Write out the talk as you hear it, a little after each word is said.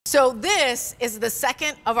So this is the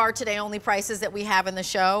second of our today only prices that we have in the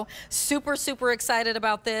show. Super, super excited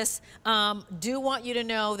about this. Do want you to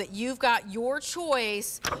know that you've got your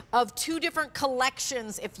choice of two different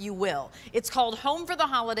collections, if you will. It's called Home for the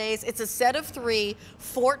Holidays. It's a set of 3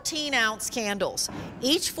 14-ounce candles.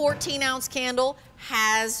 Each 14-ounce candle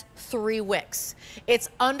has 3 wicks. It's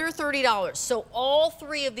under $30. So all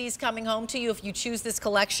 3 of these coming home to you if you choose this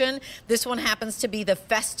collection. This one happens to be the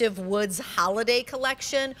Festive Woods Holiday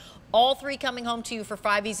Collection. All 3 coming home to you for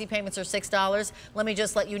 5 easy payments or $6. Let me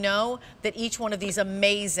just let you know that each one of these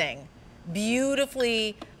amazing,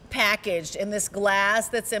 beautifully packaged in this glass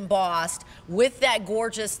that's embossed with that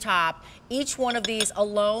gorgeous top. Each one of these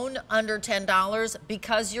alone under $10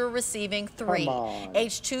 because you're receiving 3.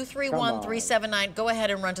 H231379. Go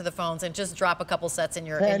ahead and run to the phones and just drop a couple sets in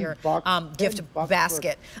your gift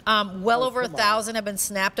basket. Well over 1,000 have been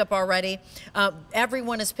snapped up already.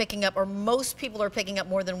 Everyone is picking up, or most people are picking up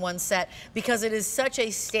more than one set because it is such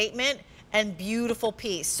a statement and beautiful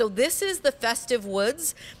piece. So this is the Festive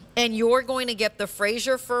Woods. And you're going to get the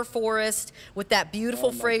Fraser Fir Forest with that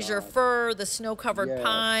beautiful Fraser Fir, the snow-covered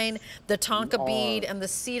pine, the tonka bead, and the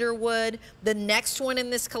cedar wood. The next one in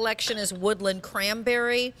this collection is Woodland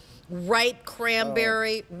Cranberry, ripe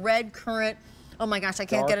cranberry, red currant. Oh my gosh, I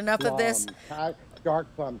can't get enough of this.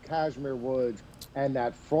 Dark plum, cashmere woods, and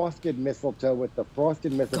that frosted mistletoe with the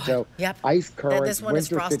frosted mistletoe, ice currants,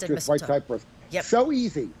 winter citrus, white cypress. So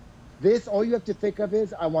easy. This, all you have to think of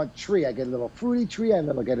is, I want tree. I get a little fruity tree, and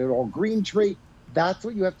then I'll get an all green tree. That's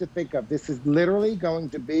what you have to think of. This is literally going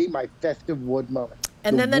to be my festive wood moment.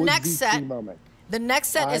 And then the next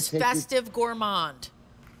set is Festive Gourmand.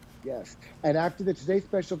 Yes. And after the Today's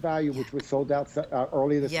Special Value, which was sold out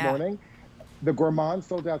early this morning, the Gourmand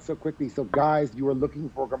sold out so quickly. So guys, you were looking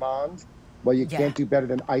for Gourmands. Well, you can't do better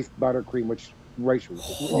than iced buttercream, which Rachel,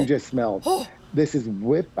 you just smelled. This is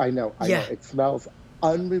whipped. I know. It smells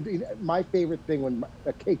unbelievable. My favorite thing when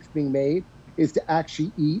a cake's being made is to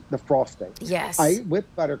actually eat the frosting. Yes. I whip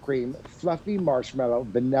buttercream, fluffy marshmallow,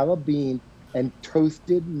 vanilla bean, and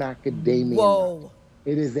toasted macadamia. Whoa.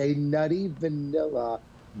 It is a nutty vanilla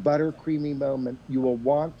buttercreamy moment. You will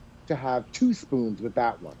want to have 2 spoons with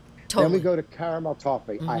that one. Totally. Then we go to caramel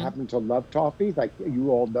toffee. I happen to love toffee. Like you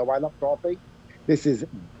all know, I love toffee. This is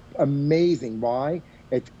amazing. Why?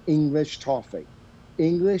 It's English toffee.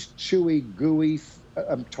 English, chewy, gooey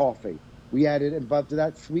toffee. We added above to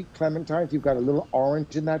that sweet clementines. You've got a little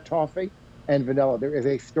orange in that toffee and vanilla. There is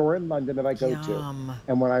a store in London that I go to.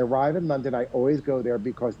 And when I arrive in London, I always go there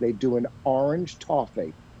because they do an orange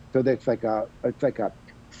toffee. So that's like a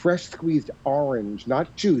fresh squeezed orange,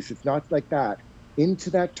 not juice. It's not like that. Into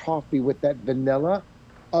that toffee with that vanilla.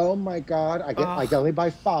 Oh my God. I can only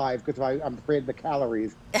buy 5 because I'm afraid of the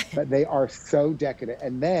calories, but they are so decadent.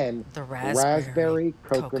 And then the raspberry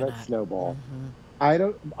coconut snowball.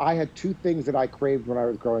 I had 2 things that I craved when I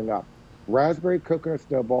was growing up. Raspberry coconut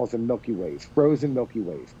snowballs and Milky Ways, frozen Milky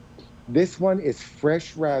Ways. This one is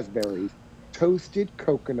fresh raspberries, toasted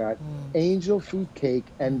coconut, angel food cake,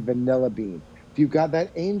 and vanilla bean. If you've got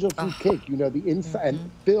that angel food cake, you know, the inside,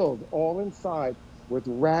 and filled all inside with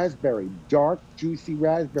raspberry, dark, juicy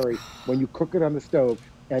raspberry when you cook it on the stove.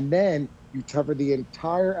 And then you cover the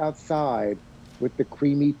entire outside with the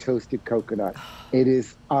creamy toasted coconut. It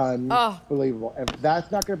is unbelievable. And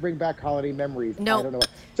that's not going to bring back holiday memories. I don't know.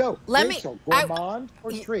 So, Rachel, gourmand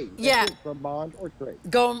or tree? Gourmand or tree?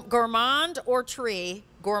 Gourmand or tree.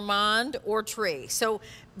 Gourmand or tree. So,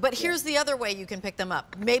 but here's the other way you can pick them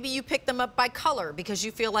up. Maybe you pick them up by color because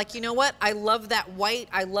you feel like, you know what? I love that white.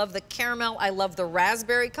 I love the caramel. I love the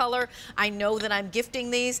raspberry color. I know that I'm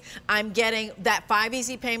gifting these. I'm getting that 5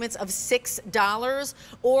 easy payments of $6,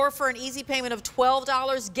 or for an easy payment of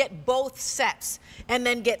 $12, get both sets and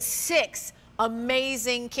then get 6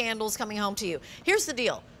 amazing candles coming home to you. Here's the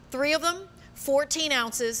deal. 3 of them, 14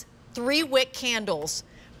 ounces, 3 wick candles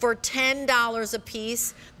for $10 a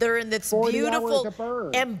piece. They're in this beautiful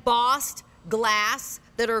embossed glass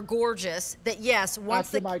that are gorgeous. That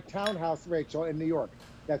once my townhouse, Rachel, in New York.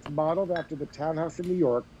 That's modeled after the townhouse in New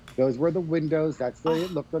York. Those were the windows. That's the way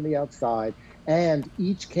it looked on the outside. And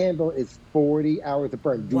each candle is 40 hours of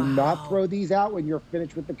burn. Do not throw these out when you're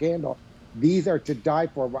finished with the candle. These are to die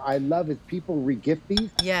for. What I love is people regift these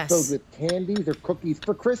filled with candies or cookies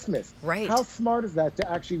for Christmas. Right. How smart is that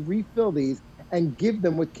to actually refill these and give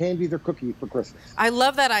them with candies or cookies for Christmas? I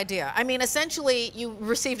love that idea. I mean, essentially, you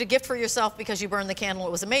received a gift for yourself because you burned the candle.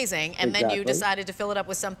 It was amazing. And then you decided to fill it up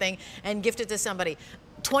with something and gift it to somebody.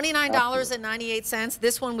 $29.98.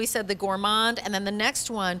 This one we said the gourmand, and then the next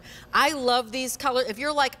one, I love these colors. If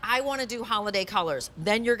you're like, I want to do holiday colors,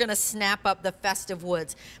 then you're going to snap up the festive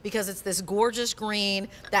woods because it's this gorgeous green,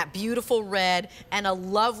 that beautiful red, and a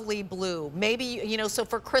lovely blue. Maybe, you know, so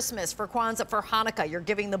for Christmas, for Kwanzaa, for Hanukkah, you're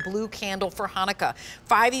giving the blue candle for Hanukkah.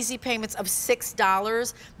 5 easy payments of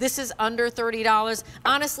 $6. This is under $30.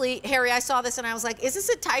 Honestly, Harry, I saw this and I was like, is this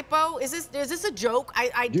a typo? Is this a joke?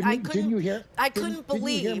 I couldn't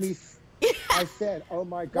believe. Did you hear me? I said, oh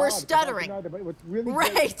my God. We're stuttering. But what's really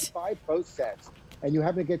great is you buy both sets and you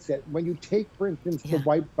have to get set. When you take, for instance, the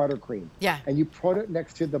white buttercream and you put it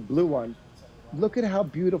next to the blue one, look at how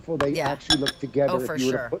beautiful they actually look together if you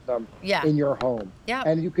were to put them in your home.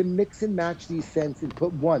 And you can mix and match these scents and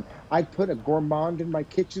put one. I'd put a gourmand in my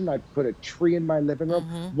kitchen. I'd put a tree in my living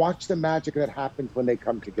room. Watch the magic that happens when they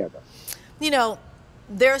come together. You know,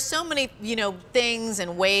 there are so many, you know, things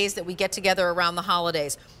and ways that we get together around the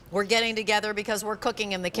holidays. We're getting together because we're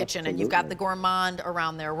cooking in the kitchen and you've got the gourmand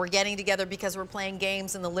around there. We're getting together because we're playing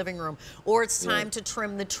games in the living room, or it's time to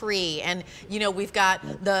trim the tree. And, you know, we've got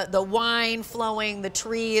the wine flowing, the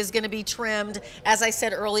tree is going to be trimmed. As I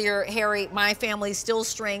said earlier, Harry, my family still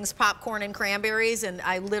strings popcorn and cranberries, and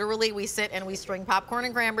we sit and we string popcorn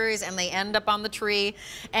and cranberries and they end up on the tree.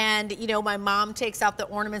 And, you know, my mom takes out the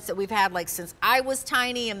ornaments that we've had like since I was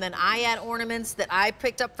tiny, and then I add ornaments that I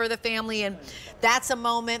picked up for the family, and that's a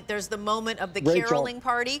moment. There's the moment of the caroling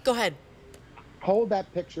party. Go ahead. Hold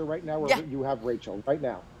that picture right now where you have Rachel right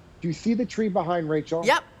now. Do you see the tree behind Rachel?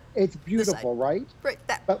 Yep. It's beautiful, right?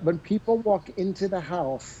 But when people walk into the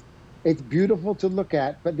house, it's beautiful to look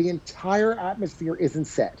at, but the entire atmosphere isn't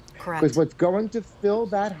set. Correct. Because what's going to fill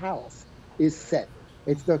that house is set.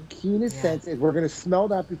 It's the keenest sense. We're going to smell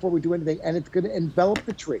that before we do anything, and it's going to envelop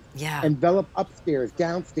the tree. Envelop upstairs,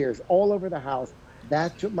 downstairs, all over the house.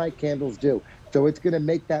 That's what my candles do. So it's going to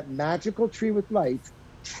make that magical tree with lights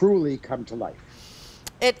truly come to life.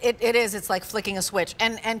 It is. It's like flicking a switch.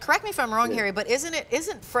 And correct me if I'm wrong, Harry, but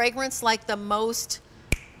isn't fragrance like the most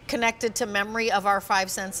connected to memory of our 5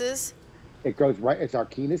 senses? It goes right. It's our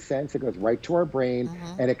keenest sense. It goes right to our brain,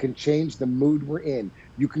 and it can change the mood we're in.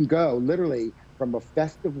 You can go literally from a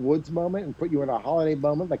festive woods moment and put you in a holiday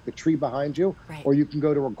moment like the tree behind you, or you can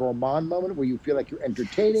go to a gourmand moment where you feel like you're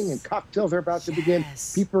entertaining and cocktails are about to begin.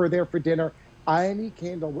 People are there for dinner. Any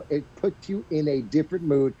candle, it puts you in a different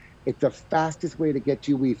mood. It's the fastest way to get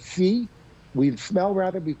you. We smell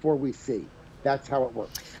rather before we see. That's how it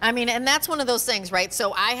works. I mean, and that's one of those things, right?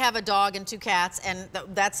 So I have a dog and 2 cats, and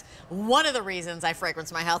that's one of the reasons I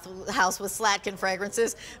fragrance my house with Slatkin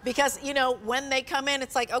fragrances, because, you know, when they come in,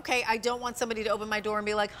 it's like, okay, I don't want somebody to open my door and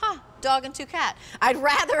be like, huh, dog and 2 cat. I'd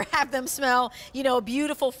rather have them smell, you know, a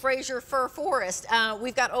beautiful Fraser fir forest.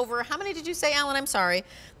 We've got over, how many did you say, Alan? I'm sorry.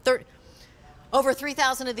 Over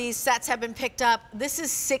 3,000 of these sets have been picked up. This is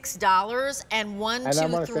 $6, and 1,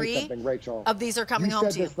 2, 3 of these are coming home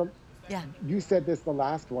to you. You said this the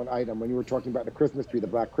last item when you were talking about the Christmas tree, the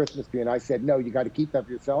black Christmas tree, and I said, no, you got to keep that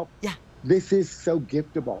for yourself. This is so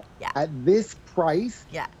giftable. At this price,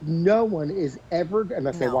 no one is ever,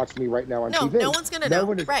 unless they watch me right now on TV. No one's going to know. No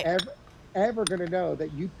one is ever going to know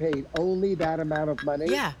that you paid only that amount of money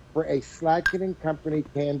for a Slatkin & Company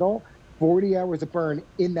candle, 40 hours of burn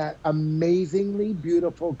in that amazingly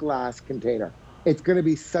beautiful glass container. It's going to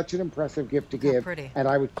be such an impressive gift to give. And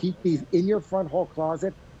I would keep these in your front hall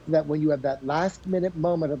closet, so that when you have that last minute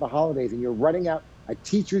moment of the holidays and you're running out, a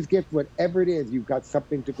teacher's gift, whatever it is, you've got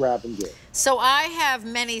something to grab and give. So I have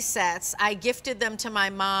many sets. I gifted them to my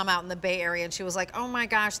mom out in the Bay Area, and she was like, oh my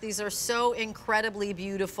gosh, these are so incredibly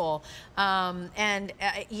beautiful.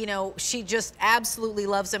 You know, she just absolutely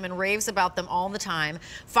loves them and raves about them all the time.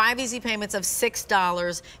 5 easy payments of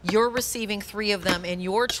 $6. You're receiving 3 of them in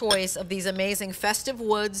your choice of these amazing festive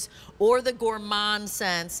woods or the gourmand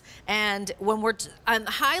scents. And when we're on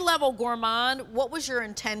high-level gourmand, what was your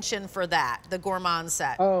intention for that, the gourmand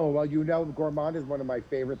set? Oh, well, you know, gourmand is one of my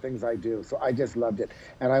favorite things I do, so I just loved it.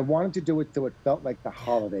 And I wanted to do it so it felt like the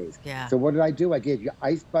holidays. So what did I do? I gave you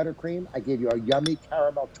iced buttercream, I gave you a yummy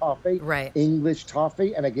caramel toffee, English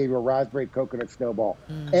toffee, and I gave you a raspberry coconut snowball.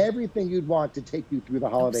 Everything you'd want to take you through the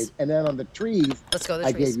holidays. And then on the trees,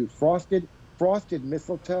 I gave you frosted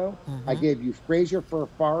mistletoe, I gave you Fraser fir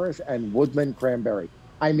forest, and woodland cranberry.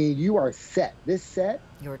 I mean, you are set. This set,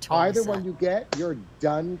 either one you get, you're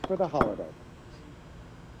done for the holiday.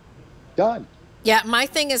 Done. Yeah, my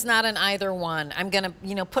thing is not an either one. I'm going to,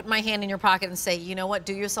 you know, put my hand in your pocket and say, you know what,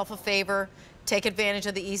 do yourself a favor, take advantage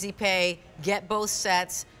of the easy pay, get both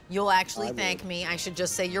sets. You'll actually thank me. I should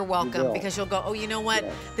just say you're welcome, because you'll go, oh, you know what?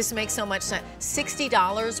 This makes so much sense.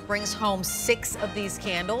 $60 brings home 6 of these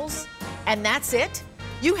candles, and that's it.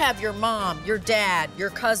 You have your mom, your dad,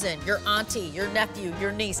 your cousin, your auntie, your nephew,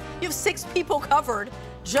 your niece. You have 6 people covered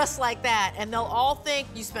just like that, and they'll all think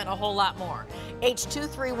you spent a whole lot more.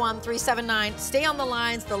 H231379. Stay on the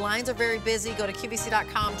lines. The lines are very busy. Go to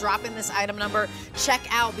QVC.com, drop in this item number, check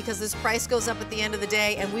out, because this price goes up at the end of the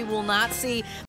day, and we will not see